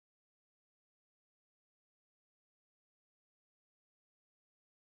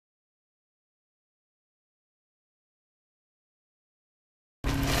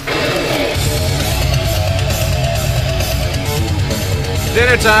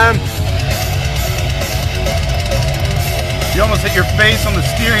time. You almost hit your face on the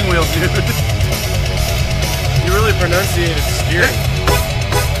steering wheel, dude. You really pronunciated steering.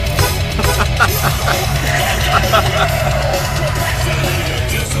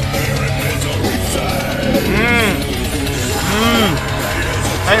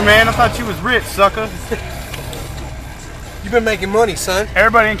 Hey man, I thought you was rich, sucker. You've been making money, son.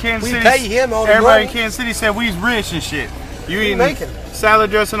 Everybody in Kansas City. We pay him all the Everybody money. in Kansas City said we's rich and shit. You What are you eating making?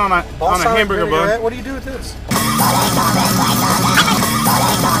 salad dressing on a hamburger bun. What do you do with this?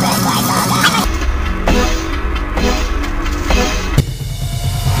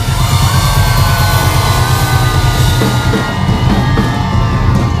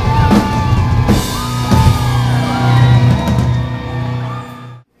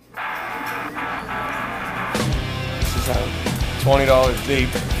 $20 deep.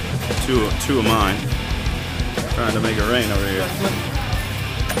 Two of mine. Trying to make it rain over here.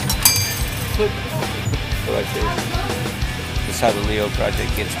 So like this is how the Leo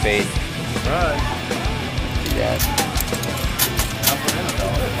project gets paid. Right. Yeah.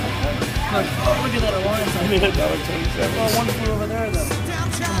 Look at that Alliance. I mean, $1.27. Oh, one flew over there though.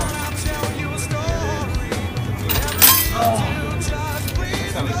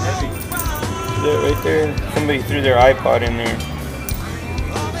 Yeah, right there. Somebody threw their iPod in there.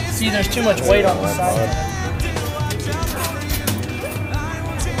 See, there's too much weight on the side.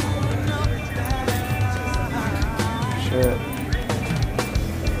 Shit.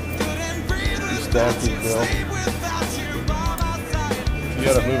 You stacked it, Bill. You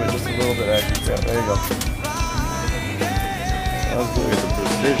gotta move it just a little bit, actually. Yeah, there you go. That was good. It's a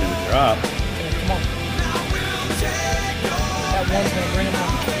precision drop. Okay, come on. That one's gonna bring him up.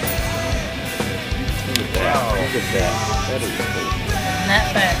 Wow. Look at that. That is cool. That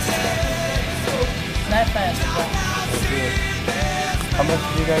fast. That fast. How much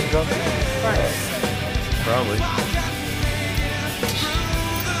did you guys drop? Probably.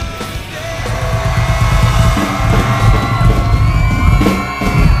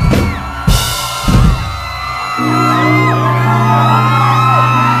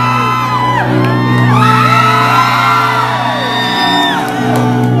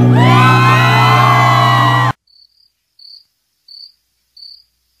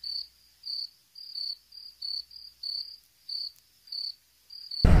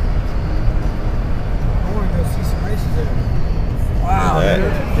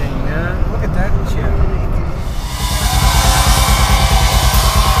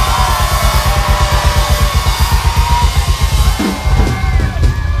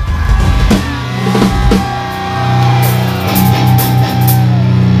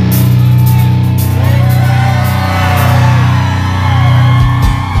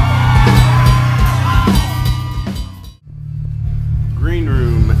 Green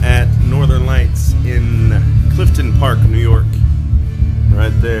room at Northern Lights in Clifton Park, New York.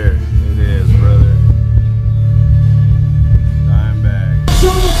 Right there. It is, brother. Dime bag. Show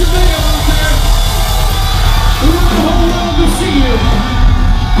them tomato out there. We want the whole world to see you.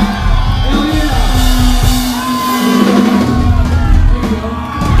 Hell yeah. There you go.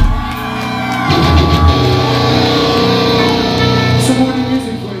 Some more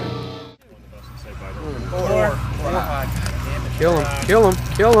music for you. Kill him, kill him,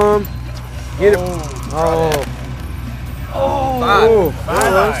 kill him. Get him. Oh.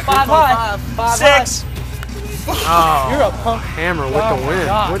 Five high. Six. Oh. You're a punk. Hammer with the wind.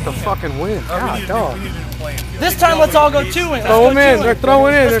 With the fucking wind. God, dog. This time let's all go 2 in. Throw them in. They're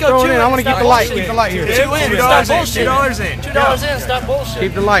throwing in. They're throwing in. I want to keep the light. Keep the light here. 2 in. Stop bullshitting. $2 in. $2 in. Stop bullshitting.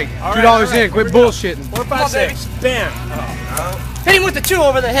 Keep the light. $2 in. Quit bullshitting. 4, 5, 6. Bam. Hit him with the 2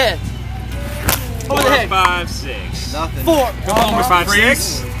 over the head. Over the 4, head. 5, 6. Nothing. 4. Come on, 4, 5,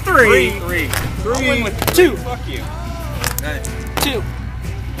 6. 3. 3. 2. Fuck you. 2.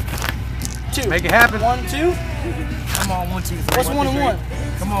 2. Make it happen. 1, 2. Come on, 1, 2, 3. What's 1 and 1?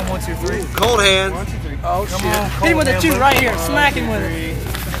 Come on, 1, 2, 3. Cold hand. Oh shit. Hit him with a 2 right here. Smack him with it.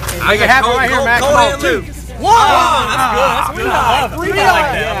 Make it happen right here, Mac. Come on, 2. 1. That's good. That's 3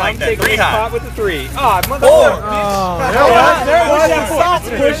 high. I like that. 3 high. With the 3. Ah, mother. 4. There was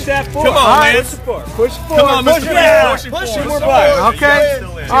push that 4. Come on, man. Push 4. Come on, Mr. Push 4 bucks. Okay.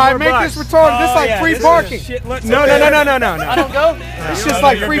 All right, make this retarded. This is like free parking. No. I don't go. It's just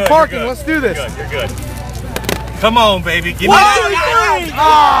like free parking. Let's do this. You're good. Come on, baby. Give me that.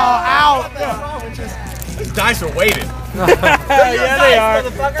 Oh, out. These dice are weighted. Yeah, they are.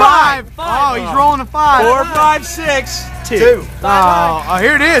 5. Oh, he's rolling a 5. 4, 5, 6, 2. Oh,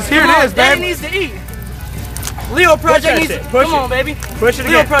 here it is. Here it is, Daddy baby. needs to eat. Leo Project needs to. Come on, baby. Push it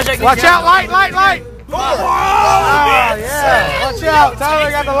Leo again. Project needs to. Watch out, light. Oh, yeah. Watch out.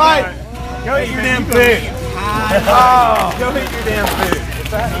 Tyler got the light. Go eat your damn food. Oh. Go eat your damn food.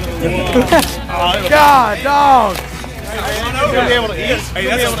 God, dog. You're gonna be able to eat. Hey,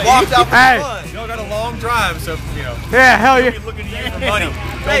 that's just walked out for fun. Y'all got a long drive, so you know. Yeah, hell yeah. Looking at you for money.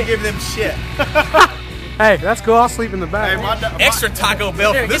 Don't give them shit. Hey, that's cool. I'll sleep in the back. Hey, extra Taco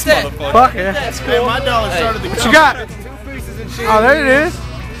Bell for this motherfucker. Fuck yeah. That's cool. Hey, my dollar started to What you got? Oh, there it is.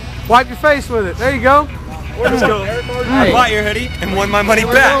 Wipe your face with it. There you go. Let's go. I bought your hoodie and won my money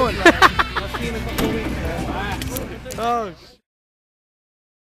back. Oh,